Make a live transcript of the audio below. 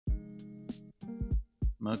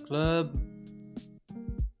Mug Club.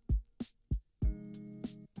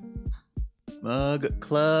 Mug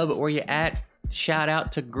Club, where you at? Shout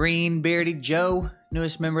out to Green Bearded Joe,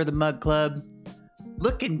 newest member of the Mug Club.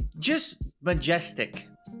 Looking just majestic,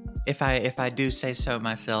 if I do say so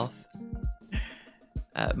myself.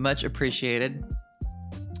 Much appreciated.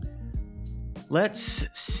 Let's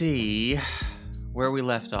see where we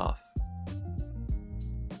left off.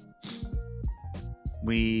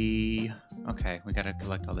 Okay, we gotta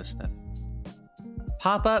collect all this stuff.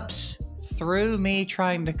 Pop-ups through me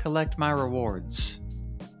trying to collect my rewards.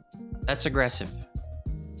 That's aggressive.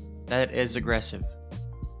 That is aggressive.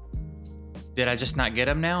 Did I just not get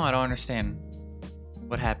them now? I don't understand.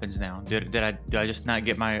 What happens now? Do I just not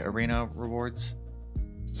get my arena rewards?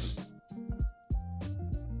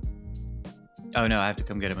 Oh no, I have to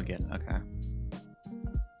come get them again. Okay.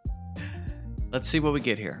 Let's see what we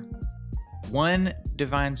get here. 1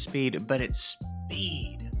 divine speed, but it's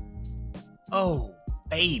speed. Oh,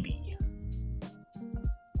 baby.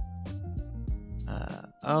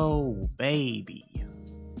 Oh, baby.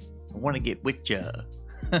 I want to get with ya.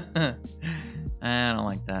 I don't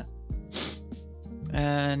like that.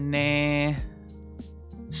 Nah.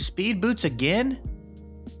 Speed boots again?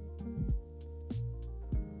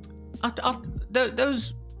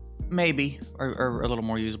 Those maybe are a little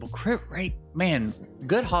more usable. Crit rate, man,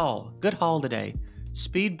 good haul. Good haul today.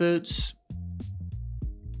 Speed boots,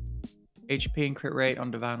 HP and crit rate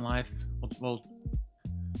on Divine Life.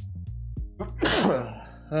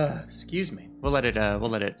 Excuse me. We'll let it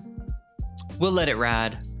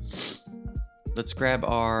ride. Let's grab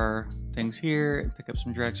our things here and pick up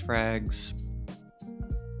some Drex frags.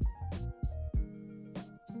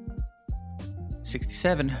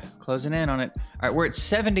 67, closing in on it. All right, we're at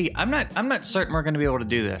 70. I'm not certain we're going to be able to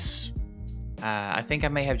do this. I think I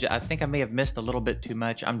may have missed a little bit too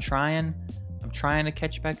much. I'm trying to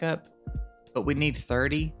catch back up, but we need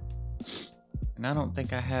 30, and I don't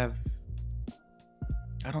think I have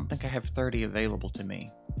 30 available to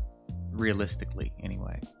me, realistically,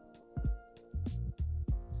 anyway.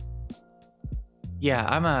 Yeah,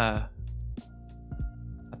 I'm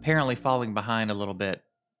apparently falling behind a little bit.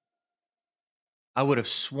 I would have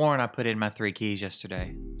sworn I put in my 3 keys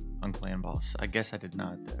yesterday on Clan Boss. I guess I did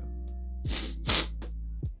not, though.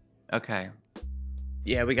 Okay.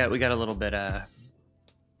 Yeah, we got a little bit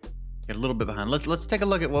behind. Let's take a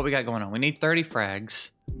look at what we got going on. We need 30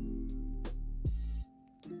 frags.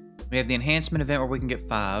 We have the enhancement event where we can get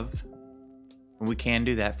 5. And we can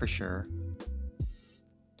do that for sure.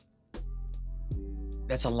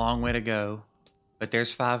 That's a long way to go. But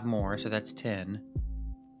there's 5 more, so that's 10.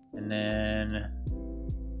 And then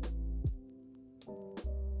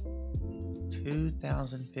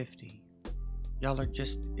 2,050. Y'all are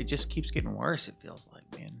it just keeps getting worse, it feels like,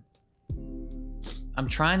 man. I'm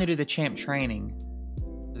trying to do the champ training.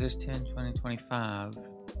 So there's 10, 20, 25.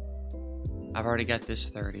 I've already got this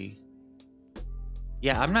 30.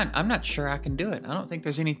 Yeah, I'm not sure I can do it. I don't think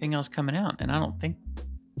there's anything else coming out, and I don't think,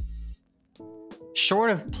 short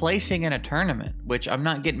of placing in a tournament, which I'm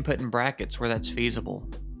not getting put in brackets where that's feasible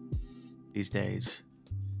these days.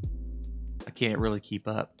 I can't really keep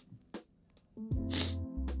up.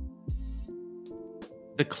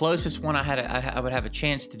 The closest one I would have a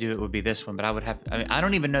chance to do it would be this one, but I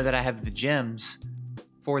don't even know that I have the gems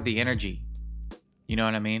for the energy. You know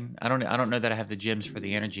what I mean? I don't know that I have the gems for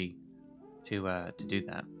the energy to do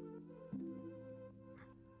that.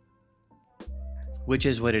 Which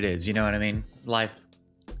is what it is, you know what I mean?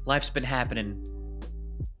 Life's been happening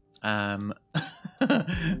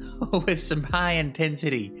with some high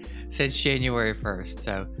intensity since January 1st.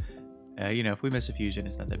 So, you know, if we miss a fusion,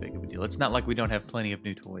 it's not that big of a deal. It's not like we don't have plenty of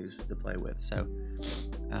new toys to play with. So,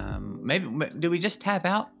 maybe, do we just tap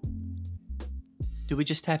out? Do we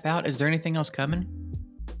just tap out? Is there anything else coming?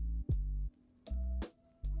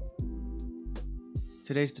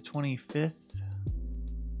 Today's the 25th.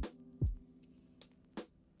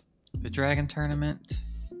 The Dragon Tournament.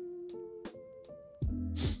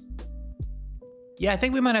 Yeah, I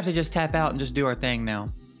think we might have to just tap out and just do our thing now,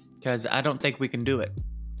 because I don't think we can do it.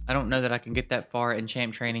 I don't know that I can get that far in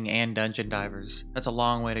champ training and dungeon divers. That's a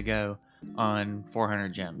long way to go on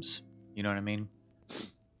 400 gems. You know what I mean?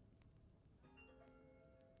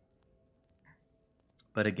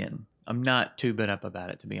 But again, I'm not too bent up about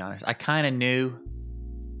it, to be honest. I kind of knew,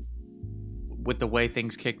 with the way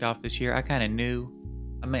things kicked off this year, I kind of knew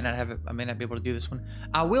I may not have it. I may not be able to do this one.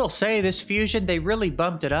 I will say this fusion, they really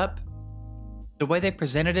bumped it up. The way they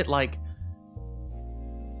presented it, like,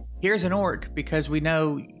 here's an orc because we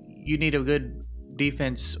know you need a good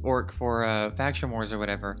defense orc for faction wars or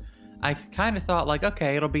whatever. I kind of thought, like,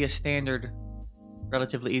 okay, it'll be a standard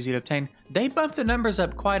relatively easy to obtain. They bumped the numbers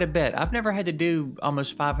up quite a bit. I've never had to do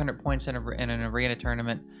almost 500 points in an arena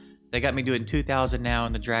tournament. They got me doing 2,000 now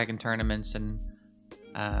in the Dragon tournaments, and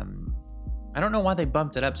I don't know why they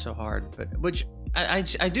bumped it up so hard, but which I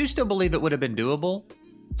do still believe it would have been doable,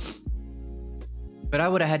 but I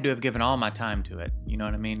would have had to have given all my time to it. You know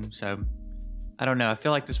what I mean? So I don't know. I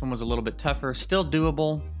feel like this one was a little bit tougher, still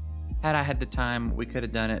doable. Had I had the time, we could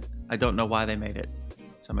have done it. I don't know why they made it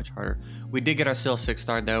so much harder. We did get our Seal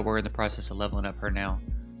 6-star though. We're in the process of leveling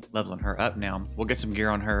her up now. We'll get some gear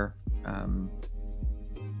on her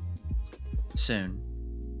soon.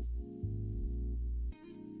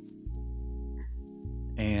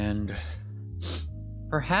 And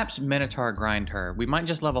perhaps Minotaur grind her. We might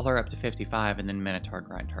just level her up to 55 and then Minotaur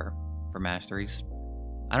grind her for masteries.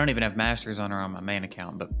 I don't even have masteries on her on my main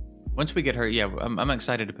account, but once we get her, yeah, I'm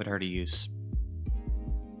excited to put her to use.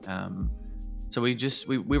 So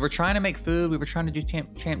we were trying to make food. We were trying to do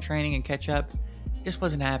champ training and catch up. It just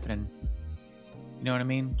wasn't happening. You know what I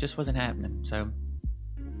mean? Just wasn't happening. So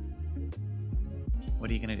what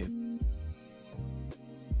are you gonna do?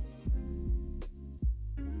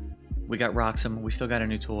 We got Roxham. We still got a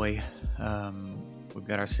new toy. We've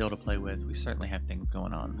got our Seal to play with. We certainly have things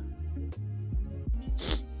going on.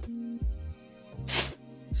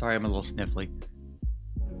 Sorry, I'm a little sniffly.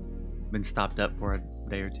 Been stopped up for a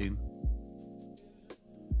day or two.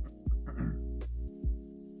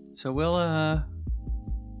 So we'll, I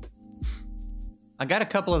got a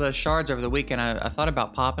couple of those shards over the weekend. I thought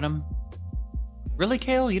about popping them. Really,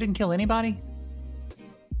 Kale? You didn't kill anybody?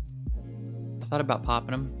 I thought about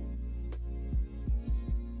popping them.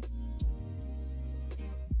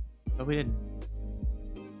 But we didn't.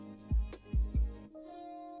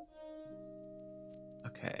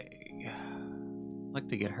 Okay. I'd like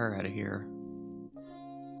to get her out of here.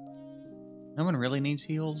 No one really needs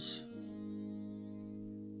heals.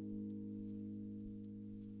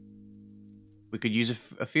 We could use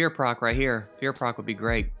a fear proc right here. Fear proc would be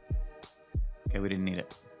great. Okay, we didn't need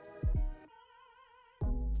it.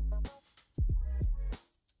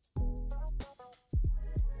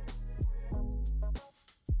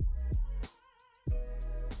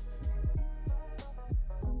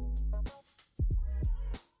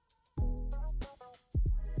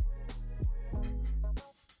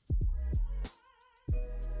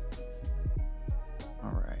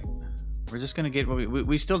 We're just gonna get what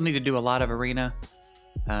we still need to do a lot of arena.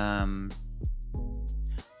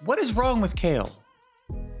 What is wrong with Kale?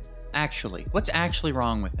 Actually, what's actually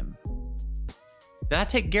wrong with him? Did I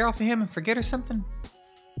take gear off of him and forget or something?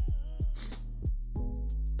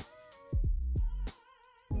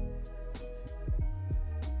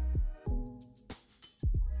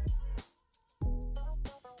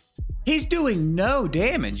 He's doing no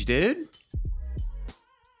damage, dude.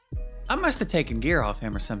 I must have taken gear off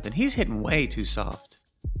him or something. He's hitting way too soft.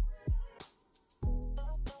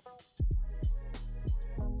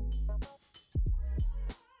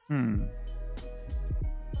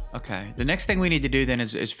 Okay. The next thing we need to do then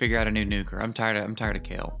is figure out a new nuker. I'm tired of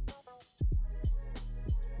Kale.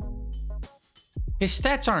 His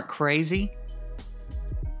stats aren't crazy.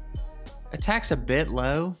 Attack's a bit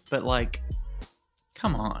low, but like,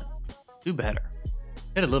 come on, do better.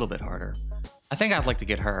 Hit a little bit harder. I think I'd like to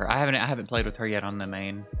get her. I haven't played with her yet on the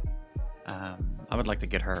main. I would like to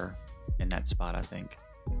get her in that spot, I think.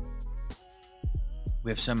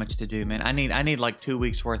 We have so much to do, man. I need like 2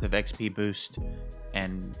 weeks worth of XP boost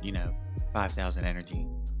and, you know, 5,000 energy.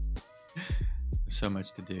 There's so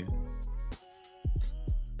much to do.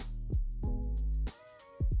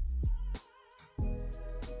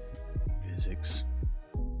 Physics.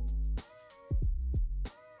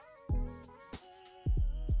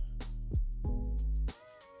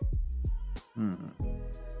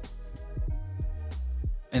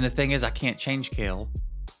 And the thing is, I can't change Kale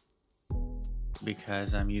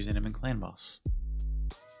because I'm using him in Clan Boss.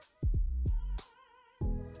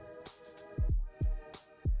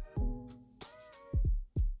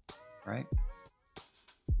 Right?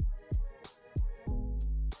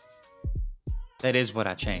 That is what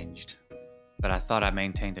I changed. But I thought I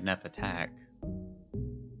maintained enough attack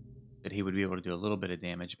that he would be able to do a little bit of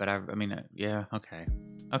damage. But I mean, yeah, okay.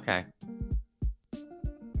 Okay.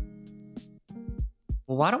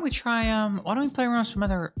 Well, why don't we try, why don't we play around with some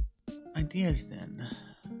other ideas then?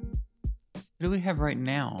 What do we have right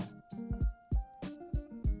now?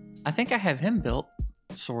 I think I have him built,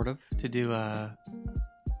 sort of, to do, no,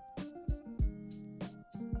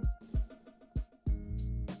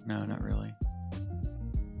 not really.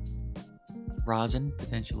 Rosin,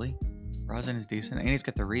 potentially. Rosin is decent, and he's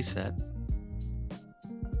got the reset.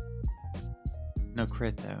 No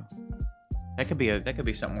crit, though. That could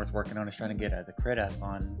be something worth working on, is trying to get the crit up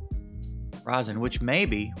on Rosin, which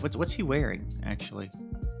maybe what's he wearing actually?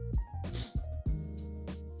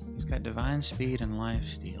 He's got divine speed and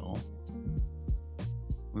lifesteal.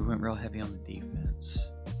 We went real heavy on the defense.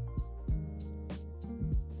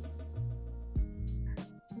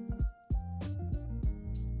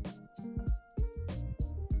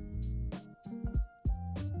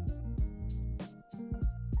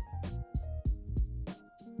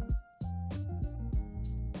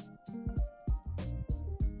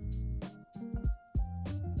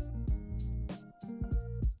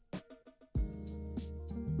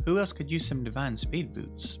 Who else could use some divine speed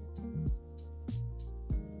boots?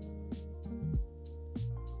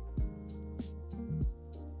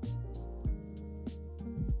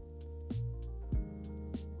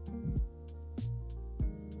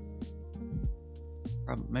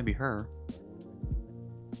 Probably, maybe her.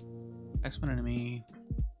 X1 enemy.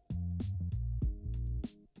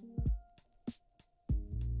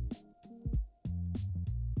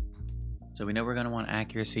 So we know we're going to want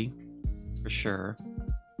accuracy for sure.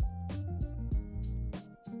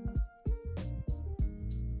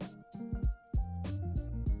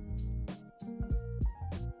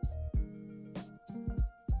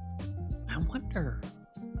 I wonder.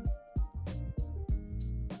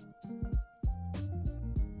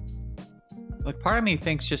 Like, part of me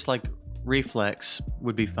thinks just like reflex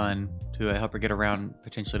would be fun to help her get around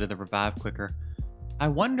potentially to the revive quicker. I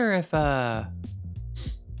wonder if not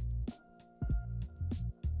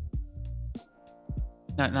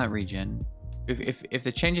regen. If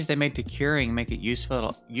the changes they made to curing make it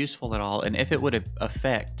useful at all, and if it would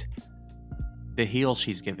affect the heal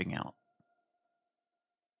she's giving out.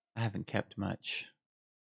 I haven't kept much.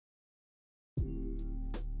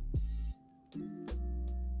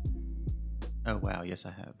 Oh wow, yes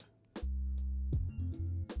I have.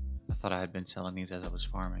 I thought I had been selling these as I was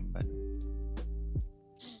farming, but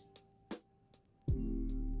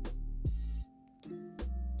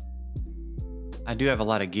I do have a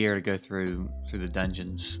lot of gear to go through the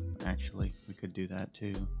dungeons, actually. We could do that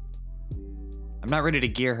too. I'm not ready to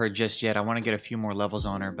gear her just yet. I want to get a few more levels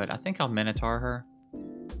on her, but I think I'll Minotaur her.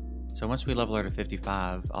 So once we level her to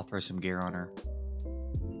 55, I'll throw some gear on her.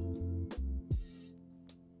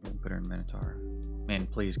 Put her in Minotaur. Man,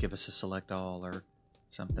 please give us a select all or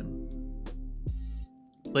something.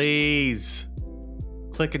 Please!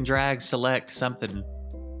 Click and drag, select something.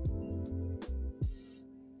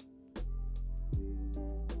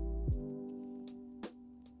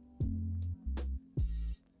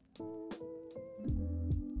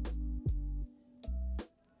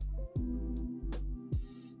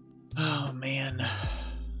 Oh, man.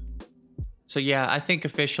 So yeah, I think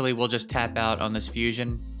officially we'll just tap out on this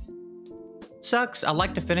fusion. Sucks. I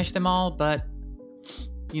like to finish them all, but,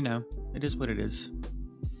 you know, it is what it is.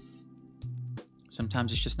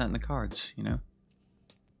 Sometimes it's just not in the cards, you know?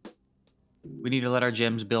 We need to let our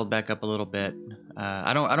gems build back up a little bit.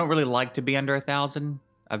 I don't really like to be under 1,000.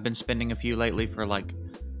 I've been spending a few lately for, like,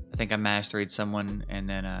 I think I masteried someone, and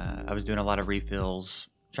then I was doing a lot of refills,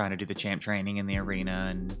 trying to do the champ training in the arena,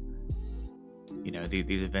 and, you know,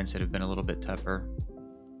 these events that have been a little bit tougher.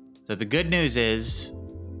 So the good news is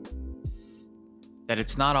that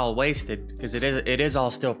it's not all wasted, because it is all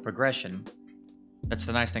still progression. That's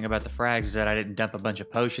the nice thing about the frags, is that I didn't dump a bunch of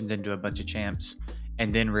potions into a bunch of champs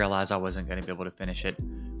and then realize I wasn't going to be able to finish it.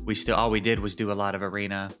 All we did was do a lot of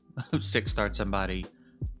arena, 6-start somebody,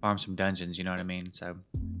 farm some dungeons, you know what I mean? So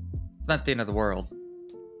it's not the end of the world.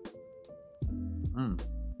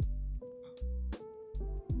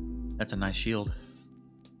 That's a nice shield.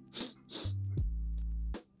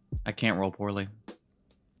 I can't roll poorly.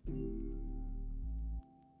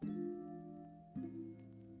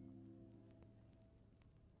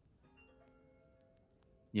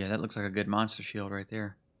 Yeah, that looks like a good monster shield right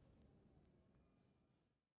there.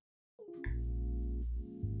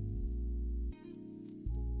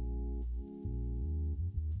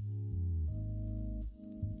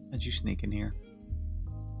 How'd you sneak in here?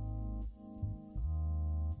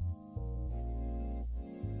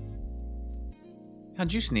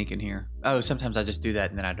 How'd you sneak in here? Oh, sometimes I just do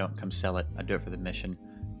that and then I don't come sell it. I do it for the mission.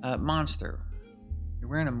 Monster. You're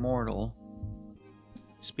wearing Immortal.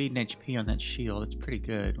 Speed and HP on that shield. It's pretty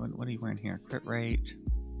good. What are you wearing here? Crit rate.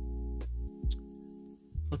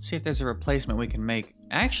 Let's see if there's a replacement we can make.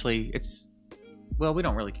 Actually, it's... Well, we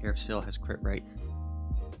don't really care if Syl has crit rate.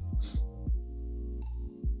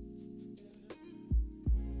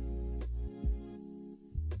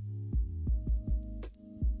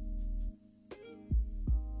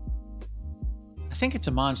 I think it's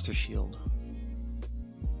a monster shield.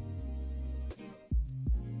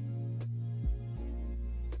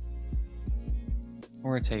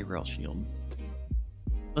 Or a Tay-Rail shield.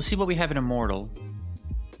 Let's see what we have in Immortal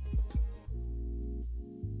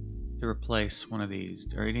to replace one of these.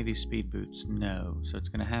 Are any of these speed boots? No. So it's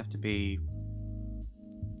going to have to be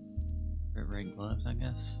red gloves, I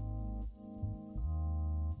guess.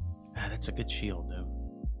 Ah, that's a good shield, though.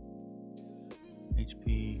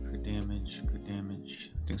 HP, crit damage, crit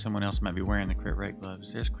damage. I think someone else might be wearing the crit rate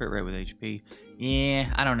gloves. There's crit rate with HP.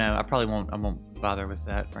 Yeah, I don't know. I won't bother with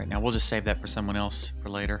that right now. We'll just save that for someone else for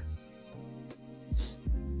later.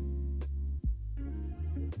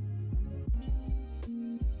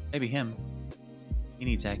 Maybe him. He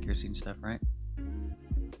needs accuracy and stuff, right?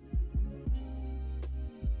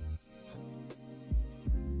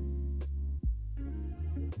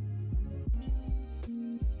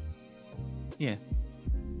 Yeah.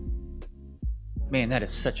 Man, that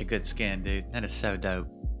is such a good skin, dude. That is so dope.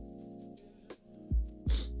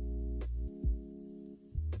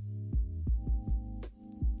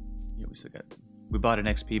 Yeah, we bought an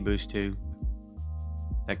XP boost too.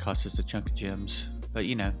 That cost us a chunk of gems. But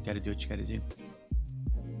you know, gotta do what you gotta do.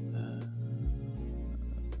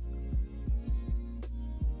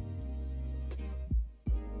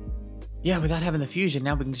 Yeah, without having the fusion,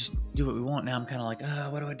 now we can just do what we want. Now I'm kind of like,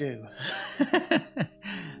 what do I do? I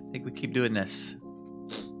think we keep doing this.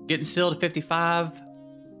 Getting still to 55.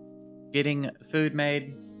 Getting food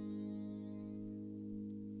made.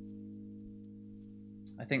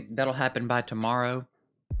 I think that'll happen by tomorrow.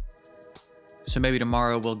 So maybe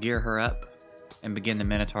tomorrow we'll gear her up and begin the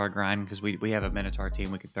Minotaur grind, because we have a Minotaur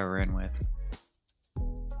team we could throw her in with.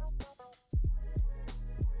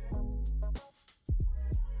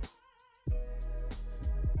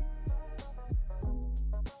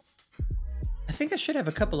 I think I should have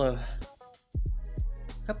a couple of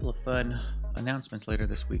fun announcements later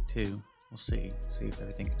this week too. We'll see if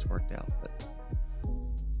everything gets worked out. But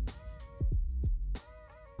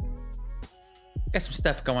got some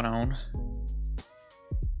stuff going on.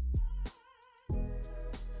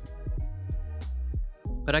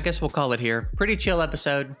 But I guess we'll call it here. Pretty chill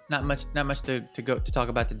episode. Not much to talk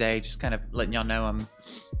about today. Just kind of letting y'all know I'm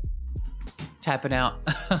tapping out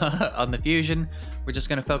on the fusion. We're just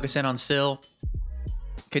gonna focus in on Syl.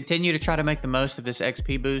 Continue to try to make the most of this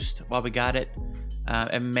XP boost while we got it,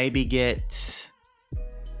 and maybe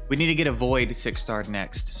we need to get a Void 6-star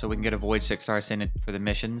next, so we can get a Void 6-star sent for the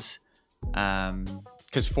missions.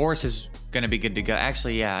 Because Force is gonna be good to go.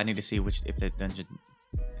 Actually, yeah, I need to see if the dungeon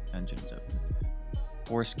is open.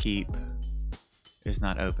 Force Keep is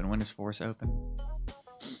not open. When is Force open?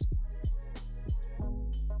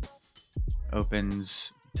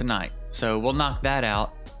 Opens tonight. So we'll knock that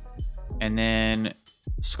out. And then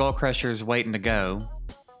Skull Crusher's waiting to go.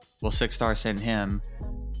 We'll 6-star send him.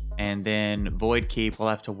 And then Void Keep, we'll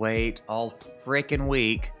have to wait all freaking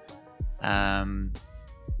week. And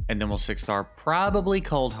then we'll 6-star probably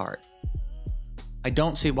Cold Heart. I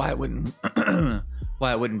don't see why it wouldn't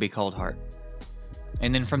be Cold Heart.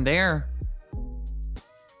 And then from there,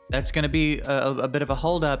 that's going to be a bit of a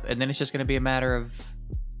holdup, and then it's just going to be a matter of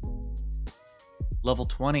level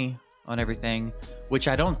 20 on everything, which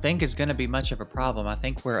I don't think is going to be much of a problem. I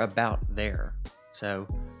think we're about there. So,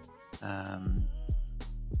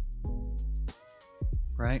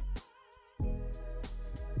 right?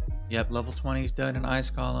 Yep, level 20 is done in Ice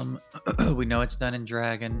Column. We know it's done in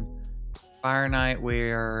Dragon. Fire Knight,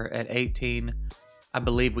 we're at 18. I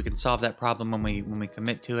believe we can solve that problem when we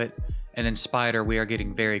commit to it. And then Spider, we are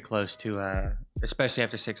getting very close to, especially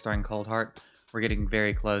after 6-starring Cold Heart, we're getting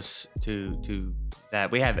very close to that.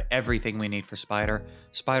 We have everything we need for Spider.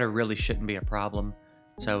 Spider really shouldn't be a problem.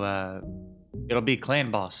 So it'll be Clan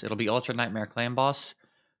Boss. It'll be Ultra Nightmare Clan Boss.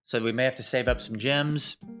 So we may have to save up some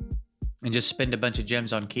gems and just spend a bunch of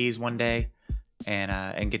gems on keys one day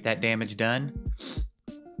and get that damage done.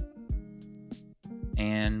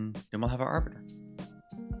 And then we'll have our Arbiter.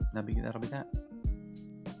 That'll be that.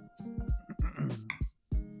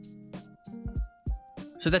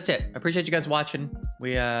 So that's it. I appreciate you guys watching.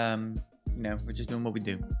 We're just doing what we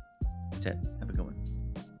do. That's it. Have a good one.